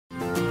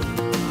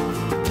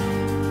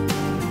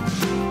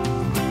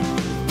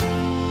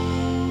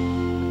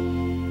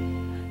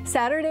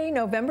Saturday,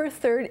 November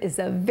 3rd is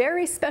a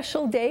very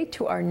special day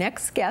to our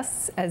next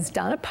guests, as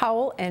Donna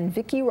Powell and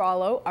Vicki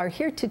Rollo are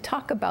here to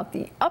talk about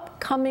the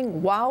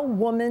upcoming Wow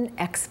Woman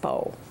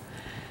Expo.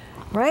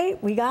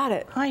 Right? We got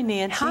it. Hi,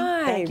 Nancy.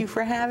 Hi. Thank you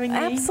for having me.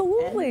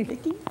 Absolutely. And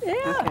Vicki.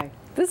 Yeah. Okay.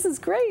 This is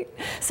great.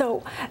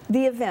 So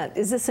the event,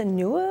 is this a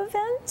new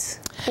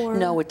event? Or?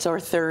 No, it's our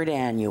 3rd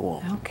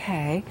annual.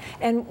 Okay.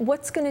 And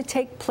what's going to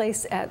take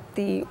place at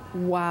the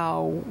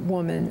Wow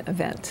Woman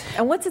event?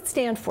 And what's it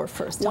stand for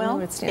first? Tell me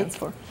what it stands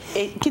for.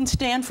 It can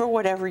stand for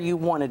whatever you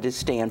want it to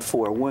stand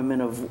for. Women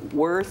of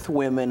worth,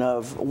 women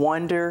of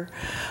wonder,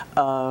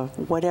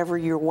 whatever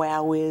your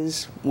wow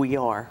is, we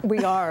are.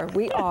 We are.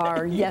 We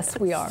are. Yes,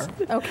 we are.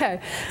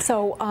 Okay.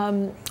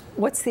 So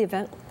what's the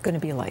event going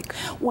to be like?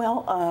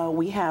 Well,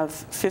 we have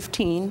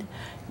 15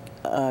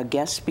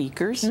 guest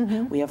speakers.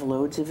 Mm-hmm. We have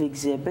loads of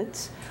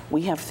exhibits.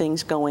 We have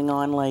things going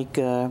on like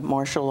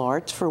martial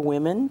arts for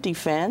women,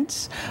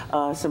 defense,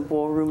 some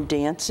ballroom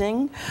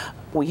dancing.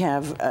 We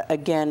have,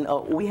 again,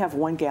 we have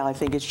one gal, I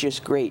think it's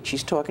just great.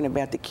 She's talking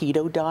about the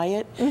keto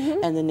diet,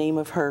 mm-hmm. and the name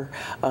of her,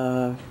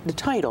 the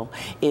title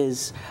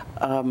is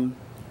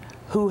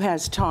Who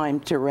Has Time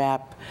to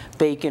Wrap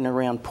Bacon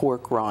Around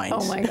Pork Rinds?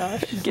 Oh my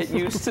gosh. Get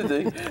used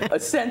to a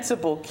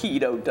sensible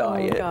keto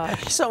diet. Oh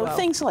gosh. So wow.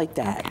 Things like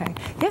that. Okay.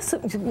 Yes,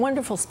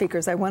 wonderful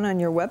speakers. I went on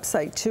your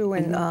website too,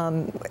 and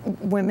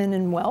mm-hmm. Women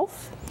in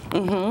Wealth.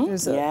 Mm-hmm.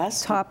 There's a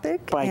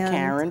topic. By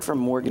Karen from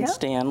Morgan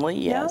Stanley,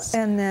 yes.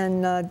 And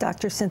then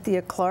Dr.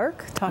 Cynthia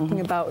Clark talking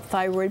mm-hmm. about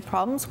thyroid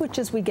problems, which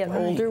as we get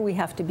older, we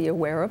have to be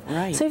aware of.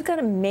 Right. So you've got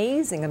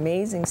amazing,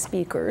 amazing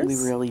speakers. We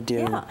really do.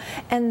 Yeah.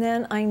 And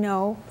then I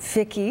know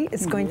Vicki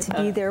is going to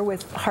be there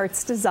with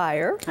Heart's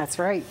Desire. That's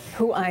right.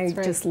 Who I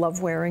just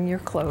love wearing your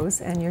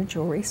clothes and your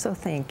jewelry, so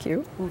thank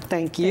you.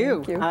 Thank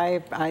you. Thank you.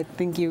 I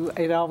think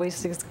it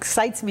always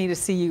excites me to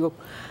see you.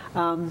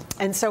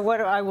 And so what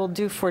I will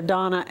do for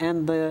Donna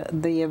and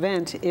the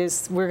event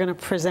is we're going to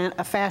present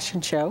a fashion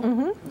show,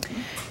 mm-hmm.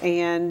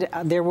 and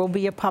there will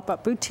be a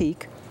pop-up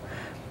boutique,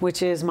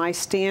 which is my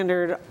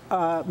standard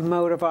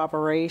mode of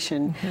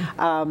operation.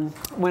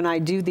 Mm-hmm. When I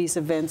do these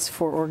events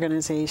for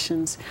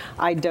organizations,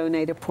 I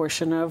donate a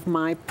portion of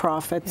my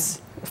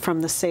profits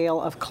from the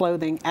sale of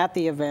clothing at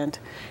the event,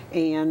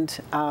 and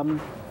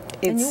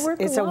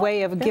it's a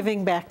way of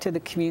giving back to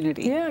the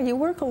community. Yeah, you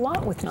work a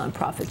lot with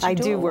nonprofits. I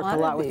do work a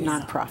lot with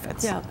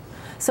nonprofits. Yeah.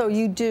 So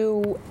you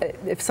do,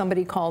 if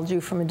somebody called you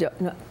from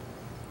another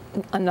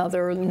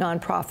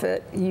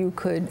nonprofit, you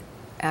could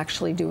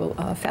actually do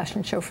a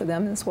fashion show for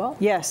them as well?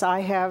 Yes, I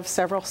have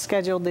several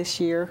scheduled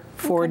this year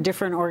for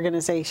different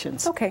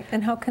organizations. Okay,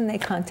 and how can they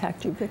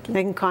contact you, Vicki?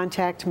 They can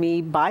contact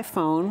me by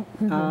phone.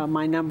 Mm-hmm.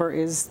 My number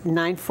is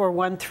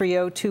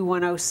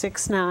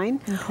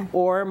 941-302-1069,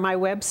 or my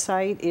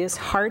website is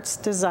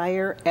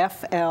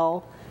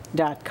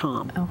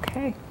heartsdesirefl.com.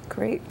 Okay,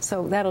 great.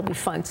 So that'll be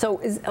fun. So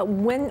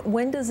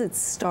when does it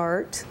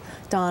start,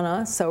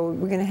 Donna? So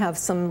we're going to have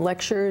some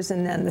lectures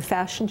and then the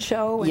fashion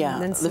show?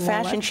 And then the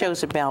fashion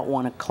show's about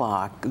 1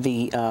 o'clock.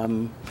 We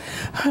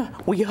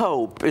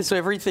hope, as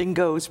everything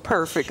goes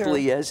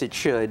perfectly as it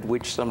should,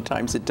 which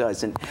sometimes it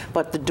doesn't.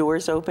 But the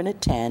doors open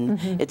at 10.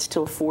 Mm-hmm. It's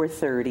till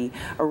 4:30.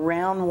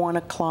 Around 1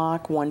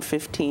 o'clock,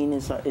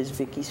 1:15 is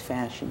Vicki's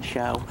fashion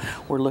show.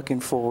 We're looking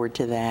forward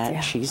to that.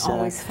 Yeah, she's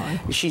always fun.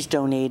 She's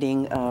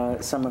donating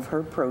some of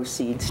her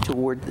proceeds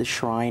toward the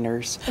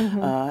Shriners.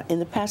 Mm-hmm. In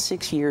the past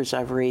 6 years,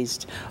 I've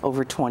raised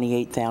over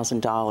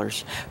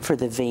 $28,000 for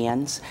the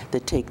vans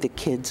that take the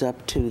kids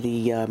up to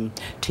the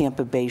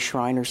Tampa Bay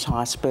Shriners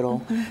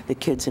Hospital, the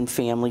kids and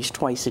families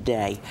twice a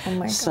day. Oh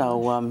my gosh.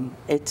 So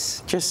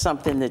it's just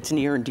something that's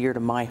near and dear to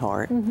my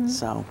heart.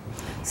 So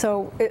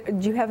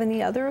do you have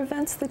any other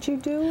events that you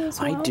do as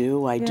well? I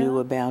do. I do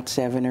about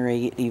 7 or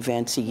 8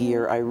 events a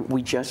year.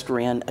 We just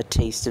ran a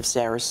Taste of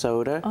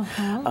Sarasota.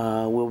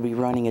 We'll be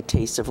running a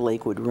Taste of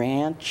Lakewood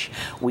Ranch.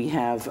 We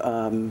have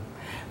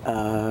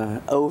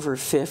Over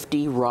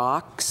 50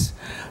 Rocks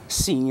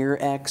Senior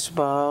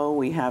Expo.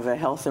 We have a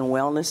Health and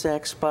Wellness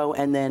Expo,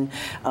 and then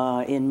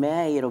in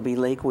May it'll be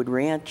Lakewood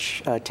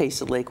Ranch,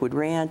 Taste of Lakewood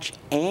Ranch,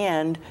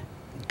 and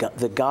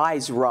the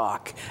Guys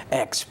Rock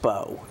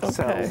Expo. Okay.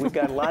 So we've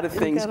got a lot of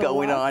things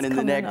going on in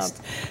the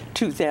next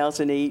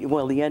 2008,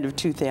 well, the end of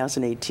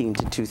 2018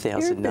 to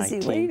 2019. You're a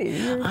busy lady.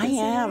 You're a busy lady.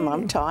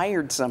 I'm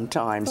tired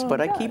sometimes, but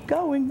I keep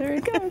going. There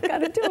you go. Got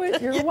to do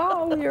it. You're a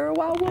wow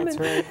woman. That's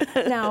right.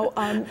 Now,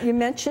 you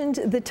mentioned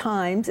the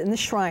Times and the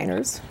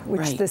Shriners,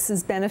 which this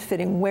is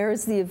benefiting. Where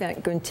is the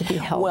event going to be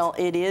held? Well,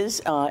 it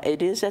is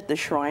at the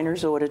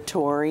Shriners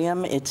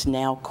Auditorium. It's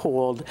now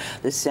called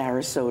the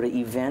Sarasota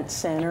Event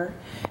Center,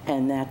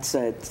 and that's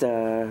at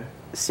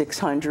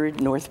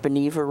 600 North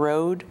Beneva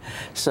Road,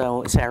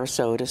 so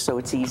Sarasota, so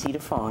it's easy to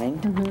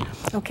find.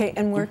 Okay,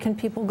 and where can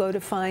people go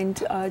to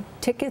find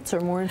tickets or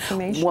more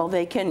information? Well,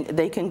 they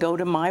can go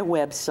to my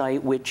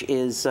website, which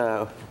is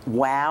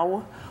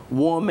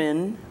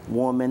woman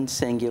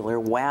singular,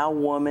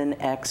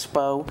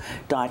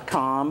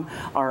 wowwomanexpo.com.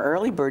 Our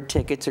early bird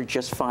tickets are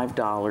just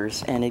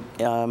 $5, and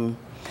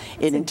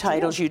it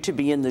entitles you to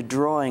be in the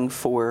drawing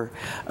for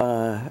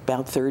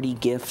about 30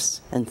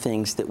 gifts and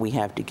things that we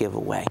have to give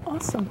away.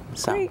 Awesome.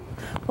 Great.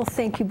 Well,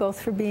 thank you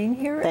both for being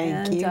here.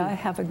 Thank you.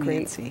 Have a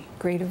great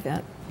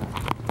event.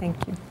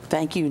 Thank you.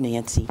 Thank you,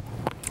 Nancy.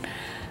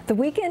 The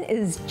weekend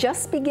is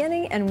just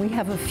beginning, and we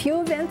have a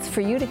few events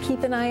for you to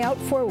keep an eye out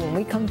for when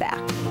we come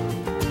back.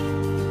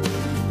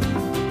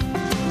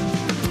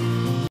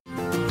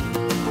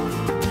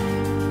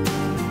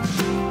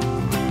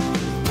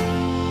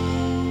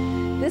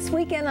 This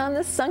weekend on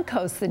the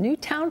Suncoast, the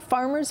Newtown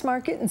Farmers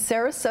Market in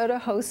Sarasota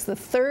hosts the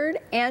 3rd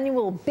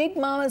annual Big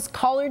Mama's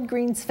Collard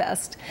Greens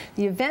Fest.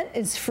 The event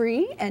is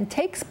free and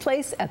takes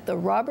place at the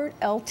Robert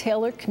L.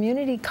 Taylor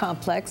Community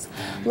Complex,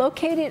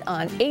 located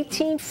on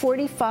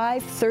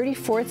 1845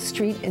 34th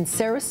Street in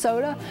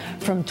Sarasota,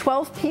 from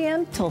 12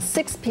 p.m. till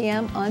 6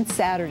 p.m. on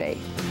Saturday.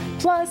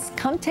 Plus,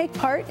 come take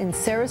part in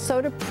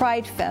Sarasota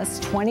Pride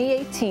Fest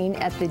 2018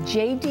 at the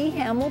J.D.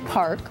 Hamill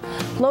Park,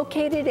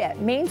 located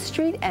at Main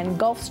Street and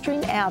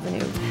Gulfstream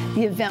Avenue.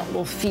 The event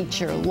will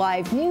feature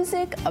live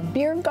music, a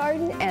beer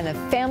garden, and a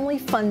family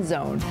fun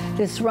zone.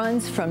 This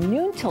runs from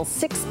noon till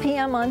 6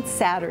 p.m. on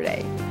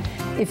Saturday.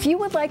 If you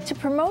would like to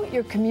promote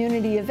your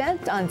community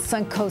event on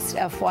Suncoast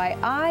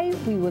FYI,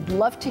 we would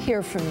love to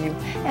hear from you,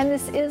 and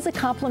this is a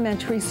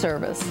complimentary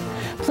service.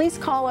 Please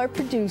call our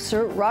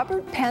producer,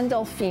 Robert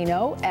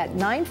Pandolfino, at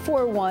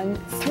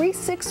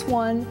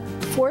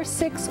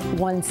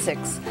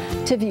 941-361-4616.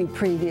 To view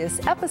previous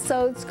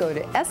episodes, go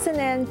to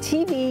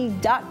snntv.com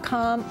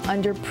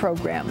under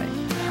Programming.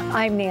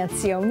 I'm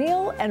Nancy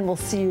O'Neill, and we'll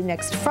see you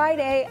next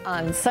Friday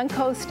on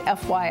Suncoast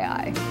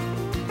FYI.